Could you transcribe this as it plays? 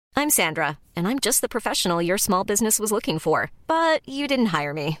I'm Sandra, and I'm just the professional your small business was looking for. But you didn't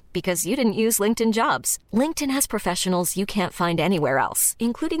hire me because you didn't use LinkedIn Jobs. LinkedIn has professionals you can't find anywhere else,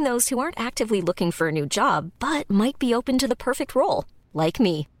 including those who aren't actively looking for a new job, but might be open to the perfect role, like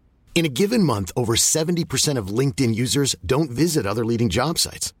me. In a given month, over 70% of LinkedIn users don't visit other leading job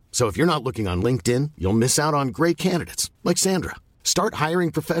sites. So if you're not looking on LinkedIn, you'll miss out on great candidates like Sandra. Start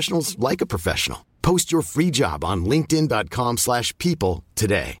hiring professionals like a professional. Post your free job on linkedin.com/people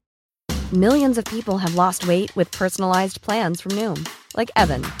today. Millions of people have lost weight with personalized plans from Noom. Like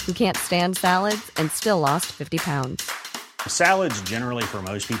Evan, who can't stand salads and still lost 50 pounds. Salads generally for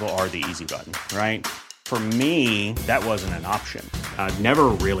most people are the easy button, right? For me, that wasn't an option. I never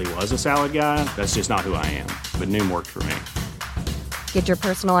really was a salad guy. That's just not who I am. But Noom worked for me. Get your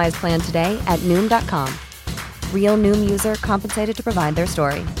personalized plan today at Noom.com. Real Noom user compensated to provide their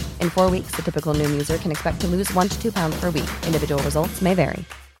story. In 4 weeks, the typical Noom user can expect to lose 1 to 2 pounds per week. Individual results may vary.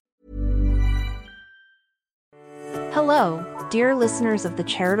 Hello, dear listeners of the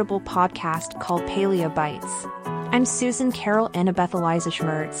charitable podcast called Paleo Bites. I'm Susan Carol Annabeth Eliza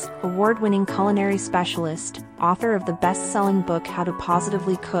Schmertz, award-winning culinary specialist, author of the best-selling book How to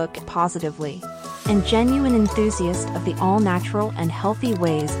Positively Cook Positively, and genuine enthusiast of the all-natural and healthy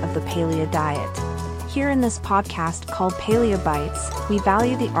ways of the paleo diet. Here in this podcast called Paleo Bites, we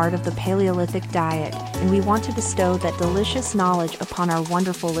value the art of the Paleolithic diet, and we want to bestow that delicious knowledge upon our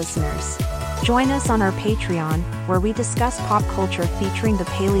wonderful listeners. Join us on our Patreon, where we discuss pop culture featuring the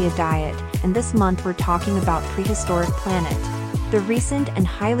paleo diet, and this month we're talking about Prehistoric Planet, the recent and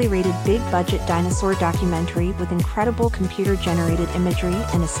highly rated big-budget dinosaur documentary with incredible computer-generated imagery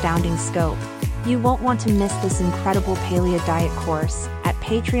and astounding scope. You won't want to miss this incredible paleo diet course at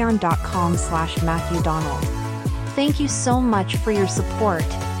patreon.com/Matthew Donald. Thank you so much for your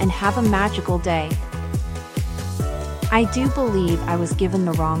support, and have a magical day. I do believe I was given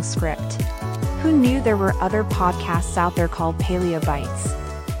the wrong script. Who knew there were other podcasts out there called Paleo Bites?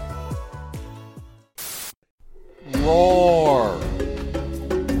 Roar,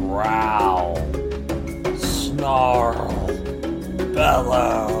 growl, snarl,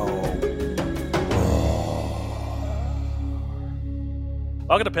 bellow.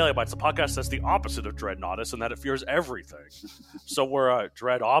 Welcome to Paleo Bites, the podcast that's the opposite of Dreadnoughtus and that it fears everything. So we're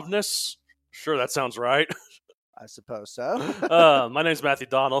Dread Omnis. Sure, that sounds right. I suppose so. My name's Matthew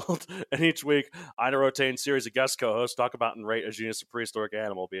Donald, and each week I and a rotating series of guest co-hosts talk about and rate a genus of prehistoric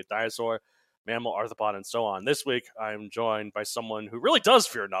animal, be it dinosaur, mammal, arthropod, and so on. This week I'm joined by someone who really does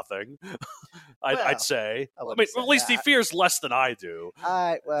fear nothing, I'd say. I mean, at least he fears less than I do.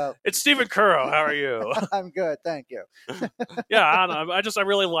 Well, it's Stephen Curro. How are you? I'm good, thank you. Yeah, I don't know. I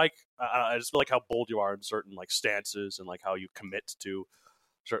really like. I just feel like how bold you are in certain like stances and like how you commit to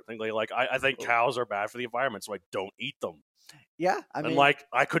certain things. Like I think cows are bad for the environment, so I don't eat them. Yeah, I mean, like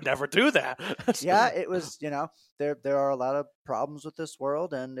I could never do that. Yeah, it was, there are a lot of problems with this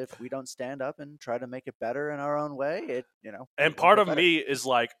world, and if we don't stand up and try to make it better in our own way, And part of me is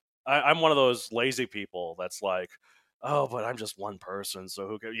like, I'm one of those lazy people that's like, oh, but I'm just one person, so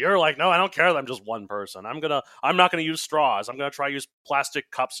who cares? You're like, no, I don't care that I'm just one person. I'm not gonna use straws. I'm gonna try to use plastic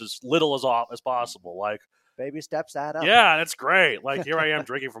cups as little as possible. Like, baby steps add up. Yeah, that's great. Like, here I am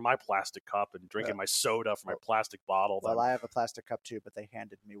drinking from my plastic cup and drinking my soda from my plastic bottle. Well, I have a plastic cup too, but they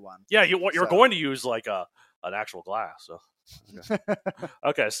handed me one. Yeah, you're going to use like an actual glass. So.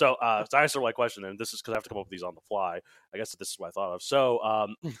 Okay, so dinosaur-like question, and this is because I have to come up with these on the fly. I guess this is what I thought of. So,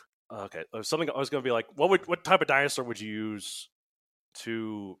 okay, something I was going to be like, what type of dinosaur would you use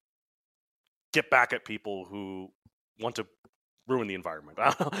to get back at people who want to ruin the environment?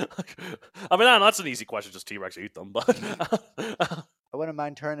 I mean, that's an easy question. Just T-Rex eat them, but I wouldn't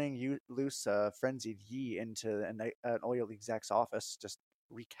mind turning loose frenzied Yi into an oil exec's office. Just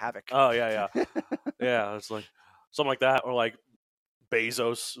wreak havoc. Oh yeah. Yeah. It's like something like that, or like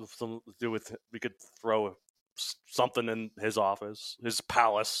Bezos. Something to do with we could throw something in his office, his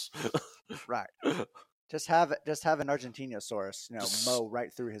palace. Right. Just have an Argentinosaurus, mow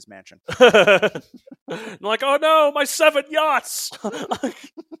right through his mansion. Like, oh no, my 7 yachts.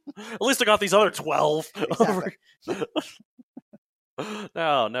 At least I got these other 12. Exactly.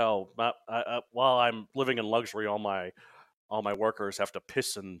 No. While I'm living in luxury, all my workers have to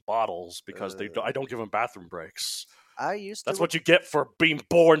piss in bottles because I don't give them bathroom breaks. That's what you get for being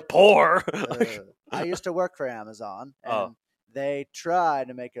born poor. I used to work for Amazon, and they try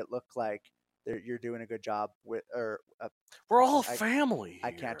to make it look like you're doing a good job with, we're all family.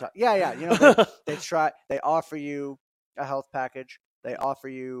 I can't talk. Yeah. They try. They offer you a health package. They offer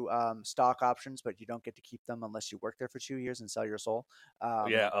you stock options, but you don't get to keep them unless you work there for 2 years and sell your soul.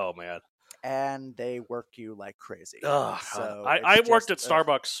 Yeah. Oh man. and they work you like crazy. Ugh, So I worked at just,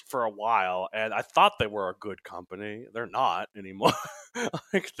 Starbucks for a while, and I thought they were a good company. They're not anymore.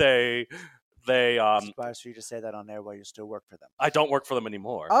 Like they surprised for you to say that on air while you still work for them. I don't work for them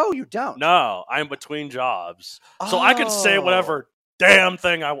anymore. Oh, you don't? No, I'm between jobs, so I can say whatever damn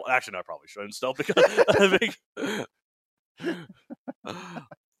thing I actually. No, I probably shouldn't still because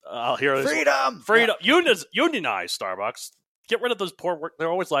I'll hear this. Freedom. Unionize Starbucks. Get rid of those poor work.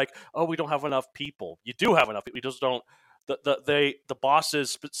 They're always like, "Oh, we don't have enough people." You do have enough people. You just don't. The bosses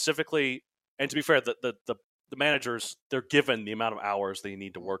specifically, and to be fair, the managers, they're given the amount of hours they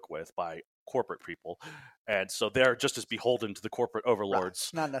need to work with by corporate people, and so they're just as beholden to the corporate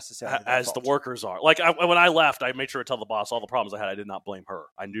overlords, right. Not necessarily as the workers are. Like when I left, I made sure to tell the boss all the problems I had. I did not blame her.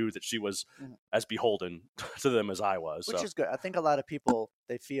 I knew that she was as beholden to them as I was, which is good. I think a lot of people,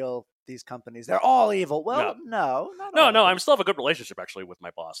 they feel these companies, they're all evil. Well, no. I still have a good relationship actually with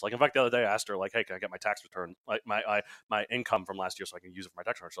my boss. Like, in fact, the other day I asked her, like, "Hey, can I get my tax return, like my income from last year, so I can use it for my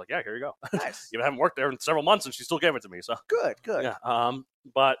tax return?" She's like, "Yeah, here you go." Nice. You haven't worked there in several months, and she still gave it to me. So good. Yeah.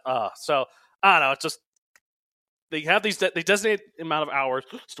 So I don't know. It's just they have they designate amount of hours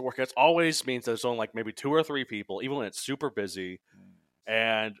to work. It always means there's only like maybe 2 or 3 people, even when it's super busy,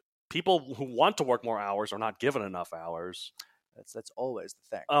 and people who want to work more hours are not given enough hours. That's always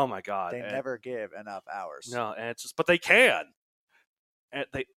the thing. Oh my god, they never give enough hours. No, and it's just, but they can,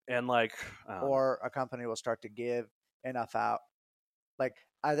 or a company will start to give enough out, like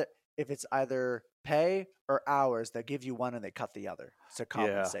if it's either pay or hours, they give you one and they cut the other to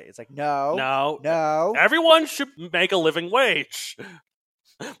compensate. It's like no. Everyone should make a living wage.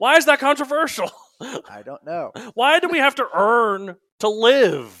 Why is that controversial? I don't know. Why do we have to earn to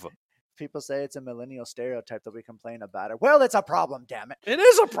live? People say it's a millennial stereotype that we complain about it. Well, it's a problem, damn it. It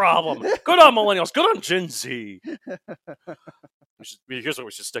is a problem. Good on millennials. Good on Gen Z. Here's what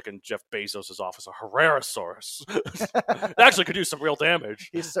we should stick in Jeff Bezos' office: a Herrerasaurus. It actually could do some real damage.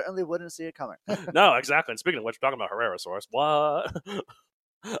 He certainly wouldn't see it coming. No, exactly. And speaking of which, we're talking about Herrerasaurus. What?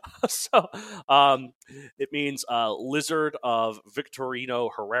 So, it means lizard of Victorino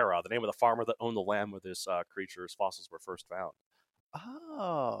Herrera, the name of the farmer that owned the land where this creature's fossils were first found.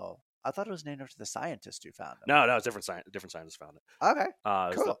 Oh, I thought it was named after the scientist who found it. No, it's different scientist found it. Okay, cool.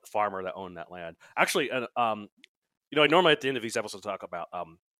 It was the farmer that owned that land. Actually, and I normally at the end of these episodes talk about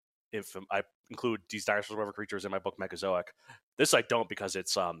if I include these dinosaurs or whatever creatures in my book Megazoic. This I don't because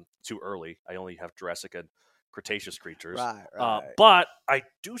it's too early. I only have Jurassic and Cretaceous creatures. Right. But I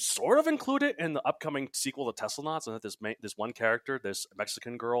do sort of include it in the upcoming sequel to Teslanauts, and that this one character, this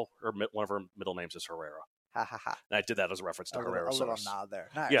Mexican girl, or one of her middle names is Herrera. Ha ha ha. And I did that as a reference to Herrerasaurus. A little nod there.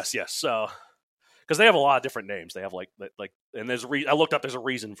 Nice. Yes. So, because they have a lot of different names, they have like, and there's I looked up. There's a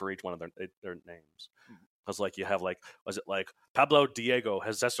reason for each one of their names. Because like you have was it like Pablo Diego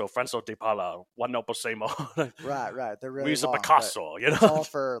Jezeso Franco de Paula Juan No Posemo? Right. They're really Luisa long, Picasso. It's all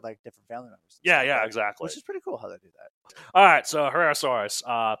for like different family members. Yeah, exactly. Which is pretty cool how they do that. All right, so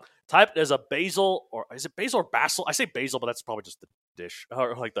Herrerasaurus. Type is a basil, or is it basil or basil? I say basil, but that's probably just the dish,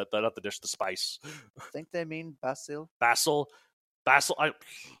 or like not the dish, the spice. I think they mean basil. Basil.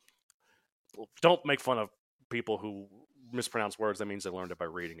 Don't make fun of people who mispronounce words. That means they learned it by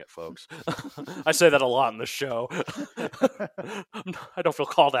reading it, folks. I say that a lot in the show. I don't feel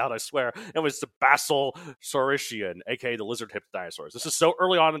called out, I swear. It was the Basilsaurisian, aka the lizard-hipped dinosaurs. This is so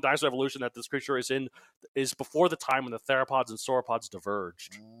early on in dinosaur evolution that this creature is before the time when the theropods and sauropods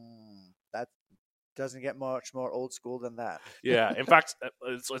diverged. That doesn't get much more old school than that. Yeah, in fact,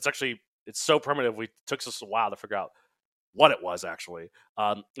 it's so primitive. It took us a while to figure out what it was actually.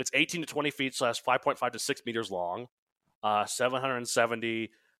 It's 18 to 20 feet, so that's 5.5 to 6 meters long.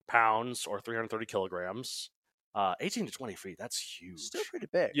 770 pounds or 330 kilograms. 18 to 20 feet, that's huge. Still pretty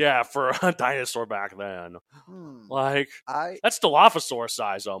big. Yeah, for a dinosaur back then. That's Dilophosaurus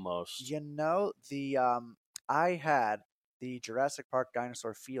size almost. I had the Jurassic Park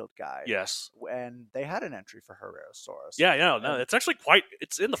Dinosaur Field Guide. Yes. And they had an entry for Herrerasaurus. Yeah, it's actually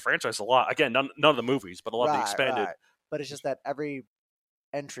it's in the franchise a lot. Again, none of the movies, but a lot of the expanded. Right. But it's just that every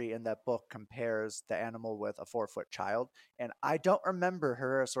entry in that book compares the animal with a 4-foot child, and I don't remember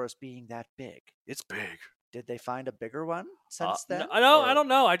Herrerasaurus being that big. It's big. Did they find a bigger one since then? I don't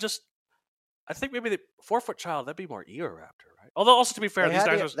know. I think maybe the 4-foot child, that'd be more Eoraptor, right? Although also to be fair, these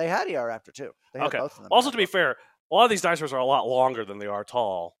dinosaurs they had Eoraptor too. They had both of them. Also to be fair, a lot of these dinosaurs are a lot longer than they are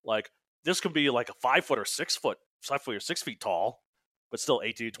tall. Like this could be like a 5 foot or 6 foot, 5 foot or 6 feet tall, but still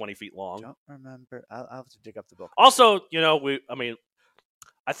 18 to 20 feet long. I don't remember. I'll have to dig up the book. Also,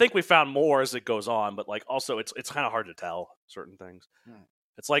 I think we found more as it goes on, but like also it's kind of hard to tell certain things.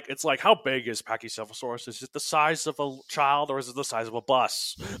 It's like how big is Pachycephalosaurus? Is it the size of a child or is it the size of a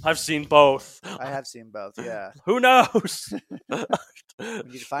bus? I've seen both. I have seen both, yeah. Who knows? We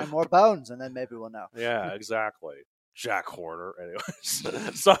need to find more bones, and then maybe we'll know. Yeah, exactly. Jack Horner.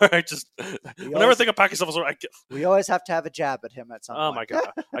 Anyways, sorry. Whenever I think of Pachycephalosaurus, we always have to have a jab at him at some point. Oh my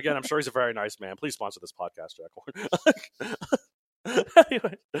god! Again, I'm sure he's a very nice man. Please sponsor this podcast, Jack Horner.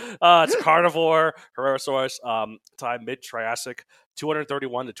 Anyway, it's carnivore, Herrerasaurus, time mid-Triassic,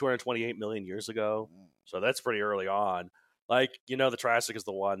 231 to 228 million years ago. So that's pretty early on. Like, the Triassic is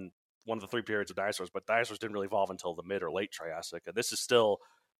one of the three periods of dinosaurs, but dinosaurs didn't really evolve until the mid or late Triassic, and this is still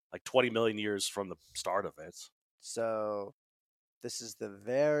like 20 million years from the start of it. So this is the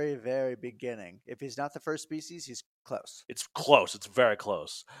very, very beginning. If he's not the first species, he's close. It's close. It's very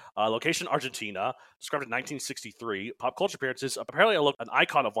close. Location, Argentina. Described in 1963. Pop culture appearances. Apparently, an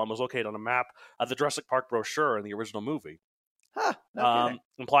icon of one was located on a map of the Jurassic Park brochure in the original movie. Huh, no kidding.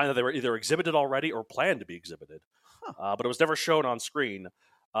 Implying that they were either exhibited already or planned to be exhibited. Huh. But it was never shown on screen.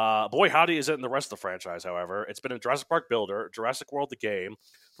 Boy, howdy is it in the rest of the franchise, however. It's been in Jurassic Park Builder, Jurassic World the Game,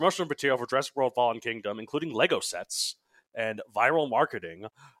 promotional material for Jurassic World Fallen Kingdom, including Lego sets, and viral marketing,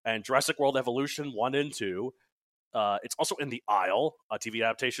 and Jurassic World Evolution 1 and 2. It's also in The Isle, a TV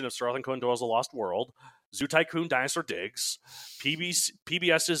adaptation of Sir Arthur Conan Doyle's The Lost World, Zoo Tycoon Dinosaur Digs,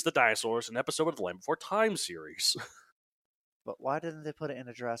 PBS's The Dinosaurs, an episode of the Land Before Time series. But why didn't they put it in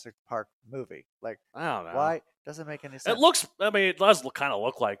a Jurassic Park movie? Like, I don't know. Why? Doesn't make any sense. It does kind of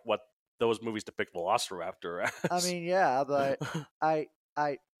look like what those movies depict Velociraptor as. I mean, yeah, but I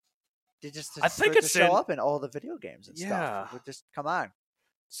think it's show up in all the video games and stuff. Just come on.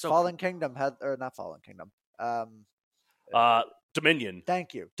 So Fallen Kingdom not Fallen Kingdom. Dominion.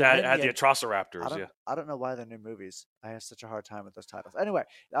 Thank you. That had the Atrociraptors. I don't know why they're new movies. I have such a hard time with those titles. Anyway,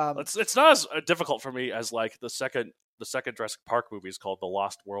 it's not as difficult for me as like the second Jurassic Park movie is called The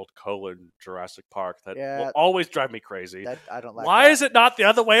Lost World: Jurassic Park. That will always drive me crazy. I don't like. Why is it not the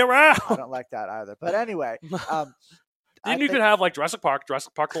other way around? I don't like that either. But anyway. Then you could have like Jurassic Park,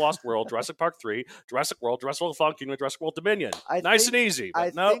 The Lost World, Jurassic Park 3, Jurassic World Fallen Kingdom, Jurassic World Dominion. Nice and easy.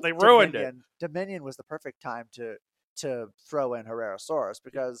 But no, they ruined it. Dominion was the perfect time to throw in Herrerasaurus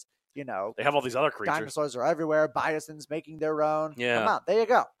because, they have all these other creatures. Dinosaurs are everywhere. Bison's making their own. Yeah. Come on. There you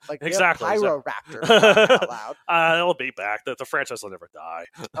go. Like, exactly. Pyroraptor. Out loud. They'll be back. The franchise will never die.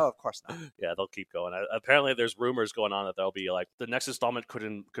 Oh, of course not. Yeah, they'll keep going. Apparently, there's rumors going on that there'll be like the next installment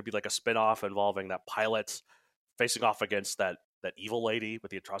could be like a spin-off involving that pilot facing off against that evil lady with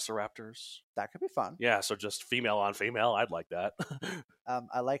the Atrociraptors. That could be fun. Yeah, so just female on female. I'd like that.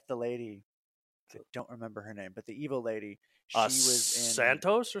 I like the lady. I don't remember her name, but the evil lady. She was in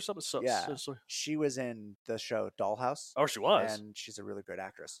Santos or something. She was in the show Dollhouse. Oh, she was, and she's a really great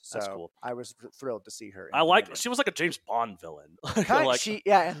actress. So that's cool. I was thrilled to see her. She was like a James Bond villain.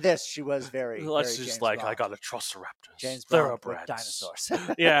 In this she was very. She's James like, Bond. I got Atrociraptors. James Bond with dinosaurs.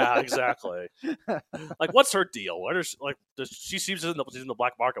 Yeah, exactly. Like, what's her deal? She seems in the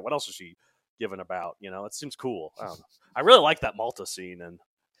black market. What else is she giving about? It seems cool. I don't know. I really like that Malta scene and.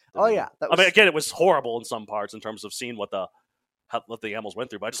 Again, it was horrible in some parts in terms of seeing what the animals went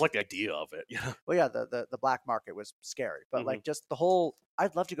through, but I just like the idea of it. Well, yeah, the black market was scary, but like just the whole.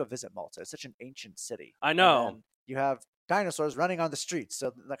 I'd love to go visit Malta. It's such an ancient city. I know. You have dinosaurs running on the streets.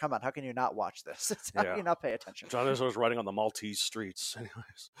 So come on, how can you not watch this? How can you not pay attention? Dinosaurs running on the Maltese streets,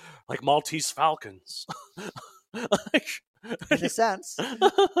 anyways, like Maltese falcons. In a sense.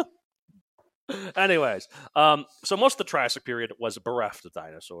 Anyways, so most of the Triassic period was bereft of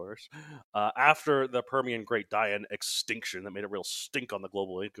dinosaurs. After the Permian Great Dian extinction that made a real stink on the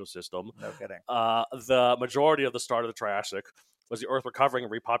global ecosystem, no kidding. The majority of the start of the Triassic was the Earth recovering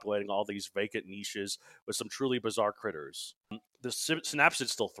and repopulating all these vacant niches with some truly bizarre critters. The synapsids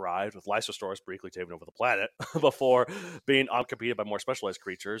still thrived, with Lysosaurus briefly taking over the planet before being outcompeted by more specialized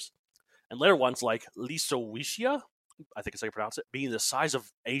creatures. And later ones like Lysowicia, I think it's how you pronounce it, being the size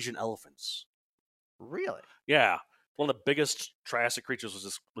of Asian elephants. Really? Yeah. One of the biggest Triassic creatures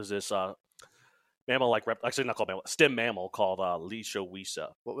was this mammal-like actually not called mammal, stem mammal called Lysowicia.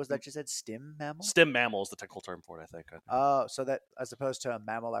 What was that you said? Stem mammal? Stem mammal is the technical term for it, I think. Oh, so that as opposed to a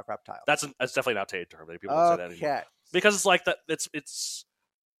mammal-like reptile. That's definitely an outdated term. People don't say that anymore. Because it's like that. It's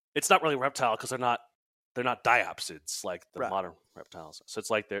not really a reptile because they're not diapsids like the modern reptiles. So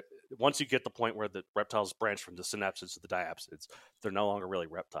it's like once you get the point where the reptiles branch from the synapsids to the diapsids, they're no longer really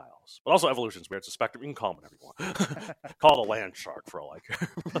reptiles. But also evolution's weird. It's a spectrum. You can call them whatever you want. Call it a land shark for all I care.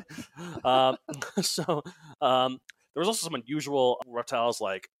 There was also some unusual reptiles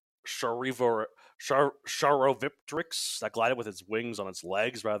like Charovipteryx that glided with its wings on its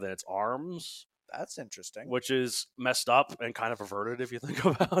legs rather than its arms. That's interesting. Which is messed up and kind of perverted if you think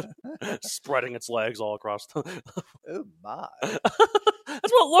about it. Spreading its legs all across the... Oh, my.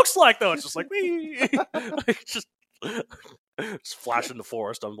 That's what it looks like, though. It's just like, wee! Like, just flashing the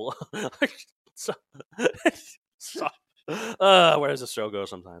forest on below. Where does this show go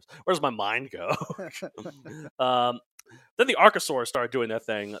sometimes? Where does my mind go? Then the Archosaurs started doing that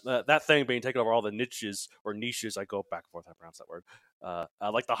thing. That thing being taken over all the niches. I go back and forth. I pronounce that word.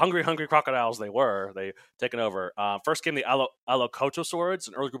 Like the hungry crocodiles they taken over. First came the Allocotosaurids,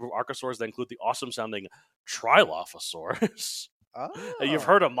 an early group of Archosaurs that include the awesome-sounding Trilophosaurus. Oh. You've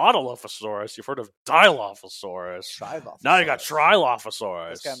heard of Monolophosaurus. You've heard of Dilophosaurus. Now you got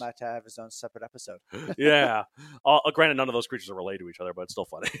Trilophosaurus. This guy might have his own separate episode. Yeah. Granted, none of those creatures are related to each other, but it's still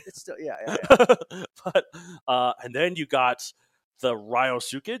funny. It's still, yeah. But and then you got the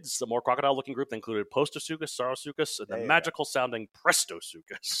Ryosuchids, the more crocodile-looking group that included Postosuchus, Saurosuchus, and the magical-sounding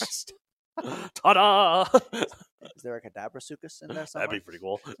Prestosuchus. Ta-da! Is there a Cadabrasuchus in there somewhere? That'd be pretty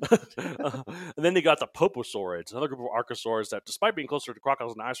cool. And then they got the Poposaurids, another group of Archosaurs that, despite being closer to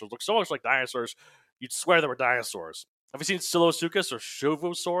crocodiles and dinosaurs, look so much like dinosaurs, you'd swear they were dinosaurs. Have you seen Silosuchus or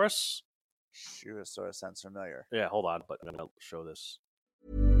Shuvosaurus? Shuvosaurus sounds familiar. Yeah, hold on, but I'm going to show this.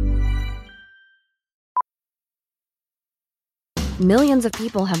 Millions of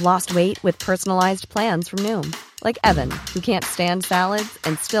people have lost weight with personalized plans from Noom. Like Evan, who can't stand salads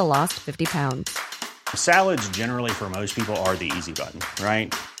and still lost 50 pounds. Salads generally for most people are the easy button,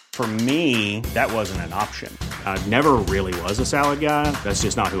 right? For me, that wasn't an option. I never really was a salad guy. That's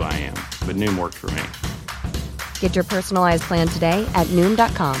just not who I am. But Noom worked for me. Get your personalized plan today at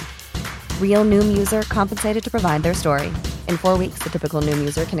Noom.com. Real Noom user compensated to provide their story. In 4 weeks, the typical Noom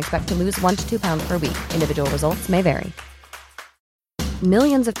user can expect to lose 1 to 2 pounds per week. Individual results may vary.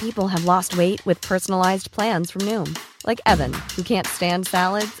 Millions of people have lost weight with personalized plans from Noom. Like Evan, who can't stand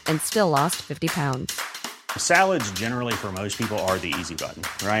salads and still lost 50 pounds. Salads generally for most people are the easy button,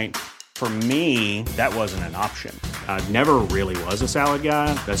 right? For me, that wasn't an option. I never really was a salad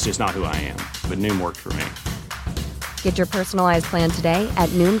guy. That's just not who I am. But Noom worked for me. Get your personalized plan today at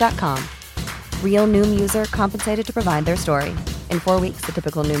Noom.com. Real Noom user compensated to provide their story. In 4 weeks, the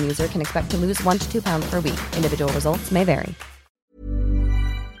typical Noom user can expect to lose 1 to 2 pounds per week. Individual results may vary.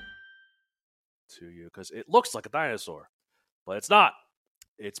 To you, because it looks like a dinosaur, but it's not.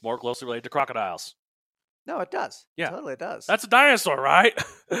 It's more closely related to crocodiles. No, it does. Yeah, it totally does. That's a dinosaur, right?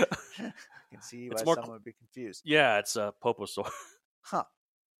 I can see why someone would be confused. Yeah, it's a poposaur. Huh.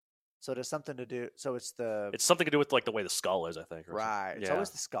 So there's something to do. So it's something to do with like the way the skull is, I think. Right. It's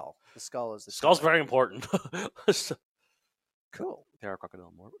always the skull. The skull is the skull's very important. Cool. They are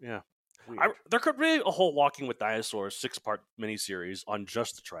crocodile more. Yeah. Weird. There could be a whole Walking with Dinosaurs 6-part miniseries on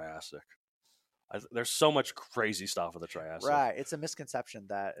just the Triassic. There's so much crazy stuff with the Triassic. Right. It's a misconception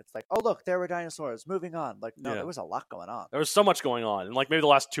that it's like, oh, look, there were dinosaurs. Moving on. Like, no, there was a lot going on. There was so much going on. And like maybe the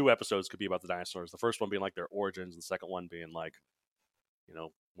last 2 episodes could be about the dinosaurs. The first one being like their origins, and the second one being like,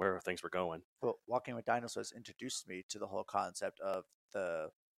 where things were going. Well, Walking with Dinosaurs introduced me to the whole concept of the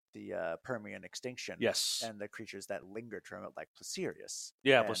Permian extinction. Yes. And the creatures that lingered from it, like Placerius.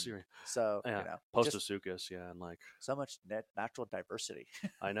 Yeah, Placerius. So, Postosuchus, and like so much natural diversity.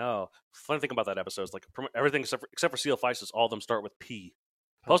 I know. Funny thing about that episode is like everything except for Coelophysis, all of them start with P.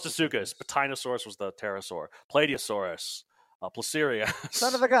 Postosuchus, Patinosaurus was the pterosaur, Plateosaurus, Placerius.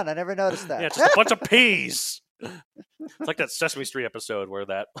 Son of a gun, I never noticed that. Yeah, just a bunch of P's. It's like that Sesame Street episode where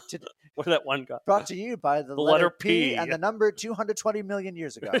that one got brought to you by the letter P and the number 220 million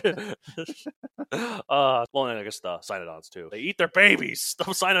years ago. Well, and I guess the Cynodonts too. They eat their babies. The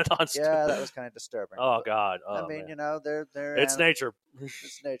Cynodonts. Yeah, that was kind of disturbing. Oh God. I mean, they're it's nature.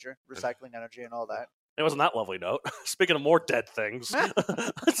 It's nature, recycling energy and all that. It wasn't that lovely note. Speaking of more dead things.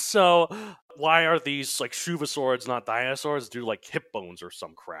 So why are these like Shuvosaurids not dinosaurs? Due to like hip bones or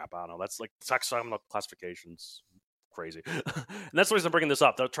some crap. I don't know. That's like taxonomic classifications. Crazy. And that's the reason I'm bringing this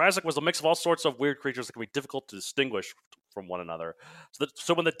up. The Triassic was a mix of all sorts of weird creatures that can be difficult to distinguish from one another.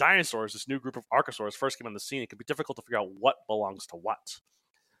 So when the dinosaurs, this new group of Archosaurs, first came on the scene, it could be difficult to figure out what belongs to what.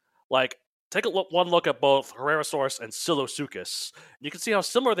 Like, take one look at both Herrerasaurus and Silosuchus. You can see how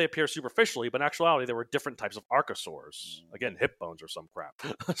similar they appear superficially, but in actuality, they were different types of Archosaurs. Again, hip bones or some crap.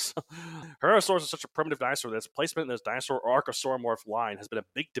 Herrerasaurus is such a primitive dinosaur that its placement in this dinosaur or Archosauromorph line has been a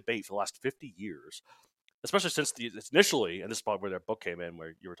big debate for the last 50 years. Especially since initially, and this is probably where their book came in,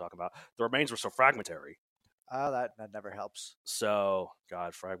 where you were talking about, the remains were so fragmentary. Oh, that never helps. So,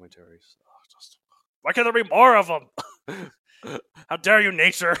 God, fragmentary. Why can't there be more of them? How dare you,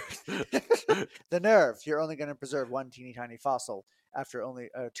 nature? The nerve. You're only going to preserve one teeny tiny fossil after only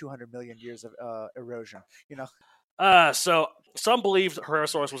 200 million years of erosion. So some believed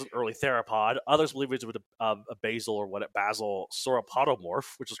Herrerasaurus was an early theropod. Others believe it was a basal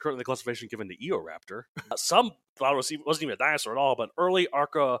sauropodomorph, which is currently the classification given to Eoraptor. Some thought it wasn't even a dinosaur at all, but an early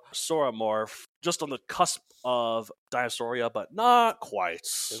archosauromorph, just on the cusp of Dinosauria, but not quite.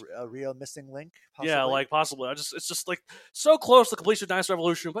 A real missing link, possibly? Yeah, like possibly. It's just like so close to completion of dinosaur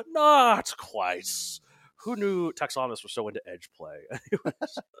evolution, but not quite. Who knew taxonomists were so into edge play?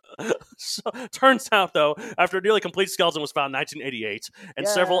 So, turns out, though, after a nearly complete skeleton was found in 1988 and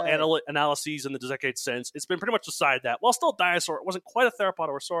several analyses in the decades since, it's been pretty much decided that, while still a dinosaur, it wasn't quite a theropod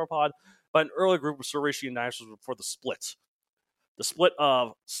or a sauropod, but an early group of Saurischian dinosaurs before the split. The split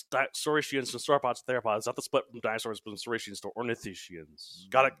of Saurischians and sauropods and theropods, not the split from dinosaurs from Saurischians to ornithischians.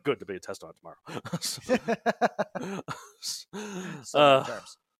 Got it good to be a test on tomorrow.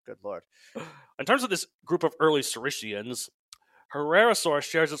 Terms. Good lord. In terms of this group of early Saurischians, Herrerasaurus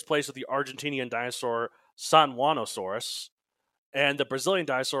shares its place with the Argentinian dinosaur Sanjuanosaurus and the Brazilian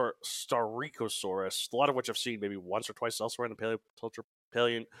dinosaur Staurikosaurus, a lot of which I've seen maybe once or twice elsewhere in the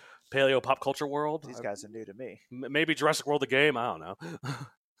paleo pop culture world. These guys are new to me. Maybe Jurassic World the game. I don't know.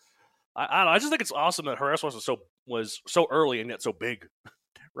 I don't know. I just think it's awesome that Herrerasaurus was so early and yet so big.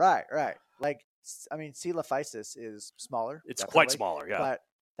 Right. Like, I mean, Coelophysis is smaller. It's quite smaller, yeah. But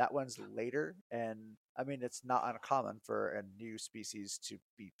that one's later, and I mean, it's not uncommon for a new species to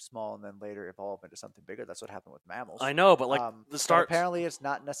be small and then later evolve into something bigger. That's what happened with mammals. I know, but like the start. Apparently, it's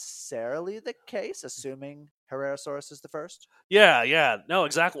not necessarily the case, assuming Herrerasaurus is the first. Yeah, no,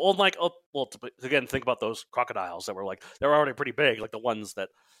 exactly. Well, again, think about those crocodiles that were they were already pretty big, like the ones that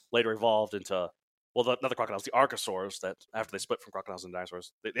later evolved into. Well, not the crocodiles, the archosaurs that after they split from crocodiles and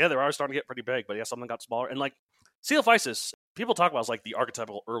dinosaurs, they were already starting to get pretty big, but yeah, some of them got smaller. And like Coelophysis, people talk about as like the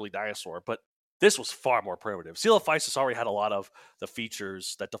archetypal early dinosaur, but this was far more primitive. Coelophysis already had a lot of the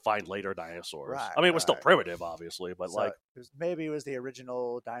features that defined later dinosaurs. Right, I mean, it was still primitive, obviously, but so maybe it was the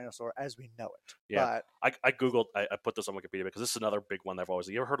original dinosaur as we know it. Yeah, but I googled, I put this on Wikipedia because this is another big one that I've always.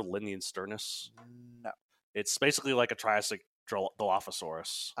 You ever heard of Linnean sternus? No. It's basically like a Triassic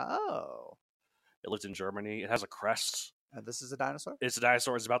Dilophosaurus. Oh. It lived in Germany. It has a crest. And this is a dinosaur? It's a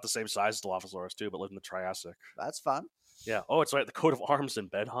dinosaur. It's about the same size as Dilophosaurus, too, but lived in the Triassic. That's fun. Yeah. Oh, it's right. The coat of arms in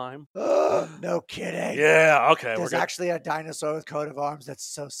Bedheim. No kidding. Yeah. Okay. There's actually a dinosaur with coat of arms. That's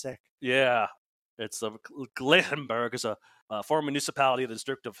so sick. Yeah. It's Gleichenberg is a former municipality of the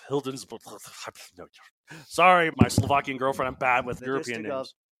district of Hildensburg. Sorry, my Slovakian girlfriend. I'm bad with European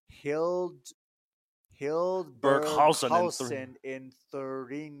names. Hildburghausen in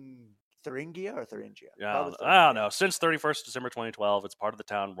Thuringia or Thuringia? Yeah, I don't know. Since 31st December 2012, it's part of the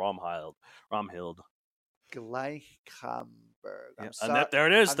town Romhild. Gleichenberg. And there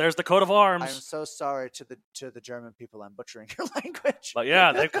it is. There's the coat of arms. I'm so sorry to the German people. I'm butchering your language. But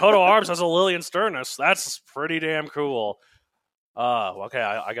yeah, the coat of arms has a Linnean sternus. That's pretty damn cool. Okay,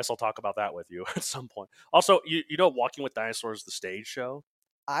 I guess I'll talk about that with you at some point. Also, you know Walking with Dinosaurs, the stage show?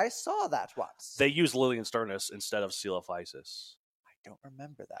 I saw that once. They use Linnean sternus instead of Coelophysis. I don't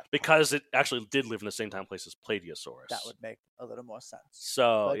remember that. Because it actually did live in the same time place as Plateosaurus. That would make a little more sense.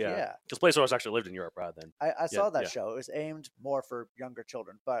 So, yeah. Because Plateosaurus actually lived in Europe rather than... I saw that show. It was aimed more for younger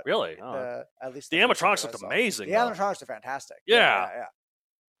children. But really? At least the animatronics looked amazing. The animatronics are fantastic. Yeah.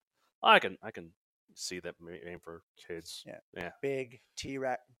 I can see that aimed for kids. Yeah. Big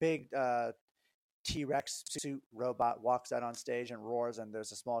T-Rex suit robot walks out on stage and roars, and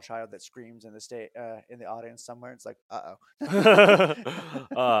there's a small child that screams in the audience somewhere. It's like,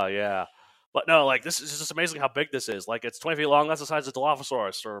 yeah. But no, like this is just amazing how big this is. Like it's 20 feet long. That's the size of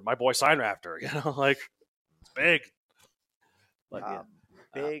Dilophosaurus or my boy Sign Raptor. You know, like it's big. But,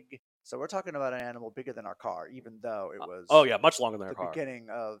 big. So we're talking about an animal bigger than our car, even though it was. Much longer than our car. The beginning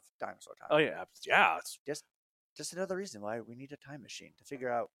of dinosaur time. Oh yeah. It's just another reason why we need a time machine to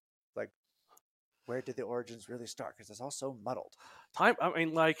figure out like. Where did the origins really start? Because it's all so muddled. We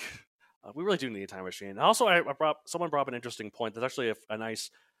really do need a time machine. Also, someone brought up an interesting point. That's actually a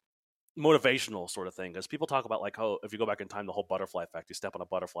nice motivational sort of thing. Because people talk about if you go back in time, the whole butterfly effect. You step on a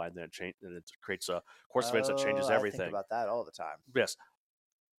butterfly and then it creates a course of events that changes everything. I think about that all the time. Yes.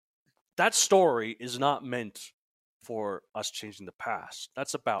 That story is not meant for us changing the past.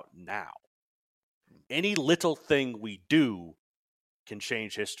 That's about now. Any little thing we do can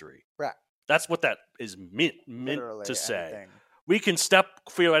change history. Right. That's what that is meant to say. Anything. We can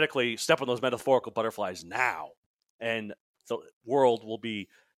theoretically step on those metaphorical butterflies now, and the world will be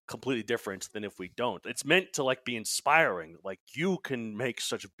completely different than if we don't. It's meant to be inspiring. Like you can make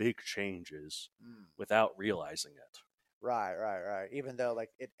such big changes without realizing it. Right. Even though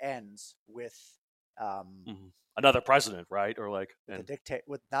it ends with another president, right? Or the dictate.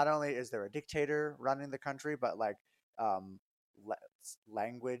 With not only is there a dictator running the country, but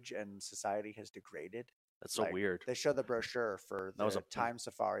language and society has degraded. That's so weird. They show the brochure for the time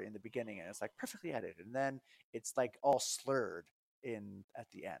safari in the beginning, and it's like perfectly edited, and then it's like all slurred at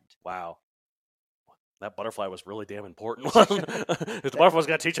the end. Wow. That butterfly was really damn important. If the butterfly's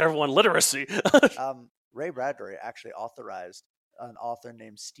got to teach everyone literacy. Ray Bradbury actually authorized an author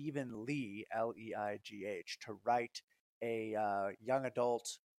named Stephen Leigh, Leigh, to write a young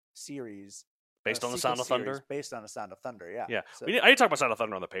adult series based on The Sound of Thunder? Based on The Sound of Thunder, yeah. Yeah. So, I need to talk about Sound of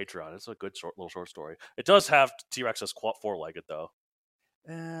Thunder on the Patreon. It's a good little short story. It does have T-Rex as four-legged, though.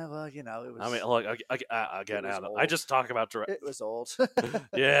 Well, it was... I mean, look, again, I just talk about... It was old.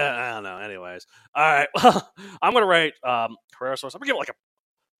 Yeah, I don't know. Anyways. All right. Well, I'm going to rate Herrerasaurus. I'm going to give it like a...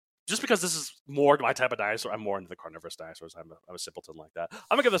 Just because this is more my type of dinosaur, I'm more into the carnivorous dinosaurs. I'm a simpleton like that.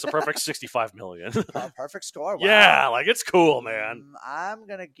 I'm going to give this a perfect 65 million. Perfect score? Wow. Yeah, like, it's cool, man. I'm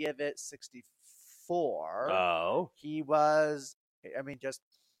going to give it 64. Oh. He was... I mean, just...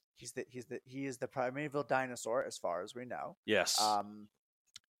 He is the primeval dinosaur, as far as we know. Yes.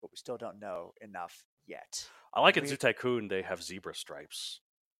 But we still don't know enough yet. I like in Zoo Tycoon, they have zebra stripes.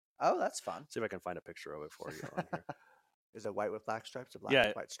 Oh, that's fun. See if I can find a picture of it for you on here. Is it white with black stripes or black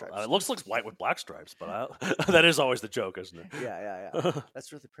with white stripes? It looks like white with black stripes, but that is always the joke, isn't it? Yeah.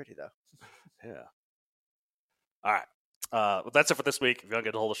 That's really pretty, though. Yeah. All right. Well, that's it for this week. If you want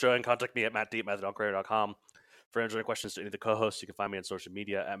to get a hold of the show, you can contact me at mattdeep@MatthewDonCreator.com. For any questions to any of the co-hosts, you can find me on social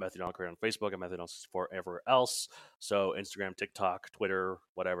media at Matthew Don Creator on Facebook, at Matthew Don for everywhere else. So Instagram, TikTok, Twitter,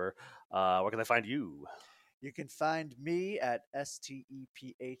 whatever. Where can they find you? You can find me at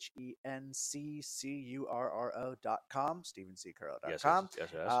StephenCurro.com, StephenCurro.com. Yes.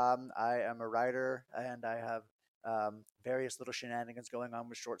 I am a writer, and I have various little shenanigans going on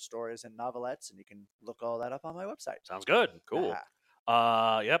with short stories and novelettes, and you can look all that up on my website. Sounds good. Cool.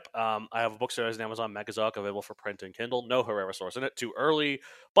 Yep. I have a book series on Amazon Megazoic available for print and Kindle. No Herrerasaurus in it. Too early.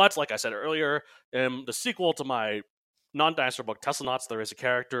 But like I said earlier, in the sequel to my non-dinosaur book, Teslanauts, there is a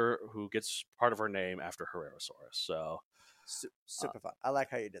character who gets part of her name after Herrerasaurus. So super fun. I like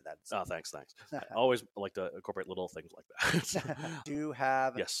how you did that. Oh, thanks. I always like to incorporate little things like that. Do you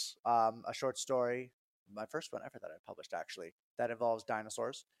have a short story? My first one ever that I published, actually, that involves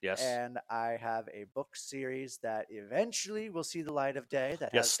dinosaurs. Yes. And I have a book series that eventually will see the light of day.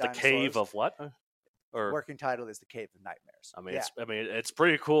 That has dinosaurs. The Cave of what? Or working title is The Cave of Nightmares. It's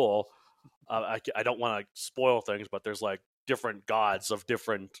pretty cool. I don't want to spoil things, but there's like different gods of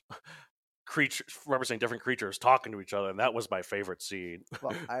different creatures representing different creatures talking to each other, and that was my favorite scene.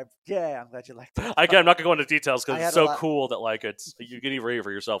 Well, I'm glad you liked it. Again, I'm not gonna go into details because it's so cool that like you can even read it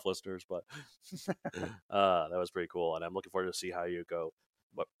for yourself, listeners. But that was pretty cool, and I'm looking forward to see how you go.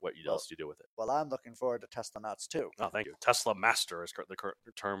 What else do you do with it? Well, I'm looking forward to Teslanauts too. Oh, thank you. Tesla Master is the current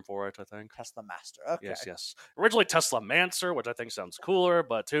term for it, I think. Tesla Master. Okay. Yes. Originally Tesla Mancer, which I think sounds cooler,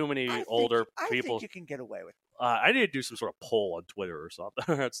 but too many older people. I think you can get away with it. I need to do some sort of poll on Twitter or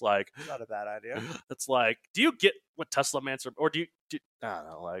something. It's like not a bad idea. It's like, do you get what Tesla Mancer, or do you I don't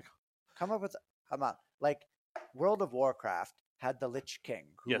know, like come on, like World of Warcraft had the Lich King,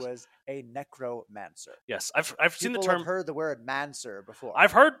 who was a necromancer. Yes, I've seen the term. People have heard the word mancer before.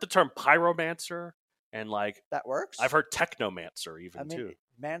 I've heard the term pyromancer, and like that works. I've heard technomancer even too.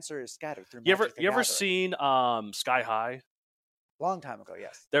 Mancer is scattered through. You ever seen Sky High? Long time ago,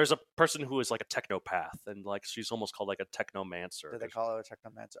 yes. There's a person who is like a technopath, and like she's almost called like a technomancer. Did they call her a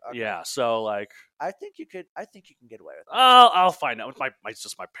technomancer? Okay. Yeah. So like, I think you can get away with it. I'll find out. It's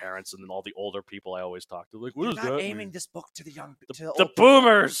just my parents and then all the older people I always talk to. Like, what You're is not that aiming mean? this book to the young, the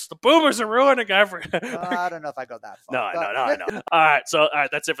boomers. The boomers are ruining everything. I don't know if I go that far. No, I know. All right,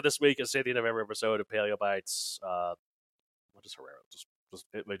 that's it for this week. It's the end of every episode of Paleo Bites. What is Herrera?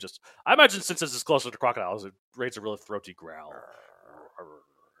 I imagine since this is closer to crocodiles, it rates a really throaty growl.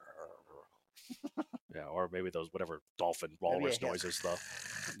 Yeah, or maybe those whatever dolphin walrus noises though.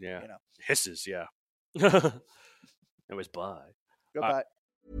 Yeah, hisses. Yeah. Anyways, bye. Goodbye.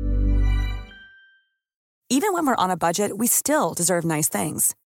 Even when we're on a budget, we still deserve nice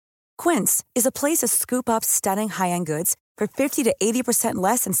things. Quince is a place to scoop up stunning high-end goods for 50 to 80%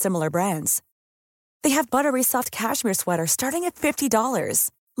 less than similar brands. They have buttery soft cashmere sweaters starting at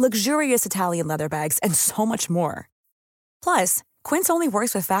 $50, luxurious Italian leather bags, and so much more. Plus, Quince only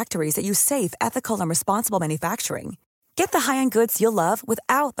works with factories that use safe, ethical, and responsible manufacturing. Get the high-end goods you'll love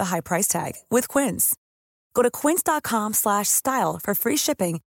without the high price tag with Quince. Go to quince.com/style for free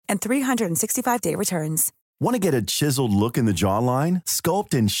shipping and 365-day returns. Want to get a chiseled look in the jawline?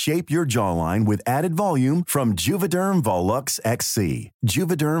 Sculpt and shape your jawline with added volume from Juvederm Volux XC.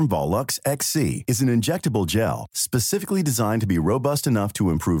 Juvederm Volux XC is an injectable gel specifically designed to be robust enough to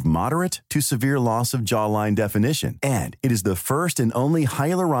improve moderate to severe loss of jawline definition. And it is the first and only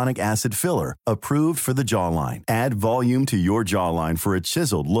hyaluronic acid filler approved for the jawline. Add volume to your jawline for a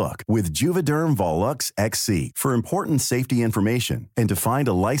chiseled look with Juvederm Volux XC. For important safety information and to find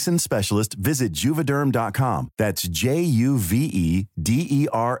a licensed specialist, visit Juvederm.com. That's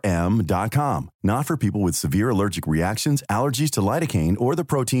Juvederm.com. Not for people with severe allergic reactions, allergies to lidocaine, or the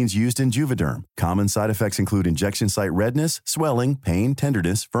proteins used in Juvederm. Common side effects include injection site redness, swelling, pain,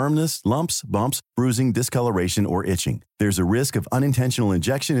 tenderness, firmness, lumps, bumps, bruising, discoloration, or itching. There's a risk of unintentional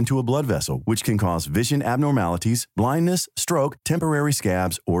injection into a blood vessel, which can cause vision abnormalities, blindness, stroke, temporary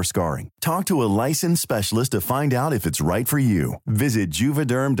scabs, or scarring. Talk to a licensed specialist to find out if it's right for you. Visit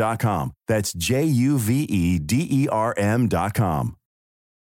Juvederm.com. That's Juvederm.com.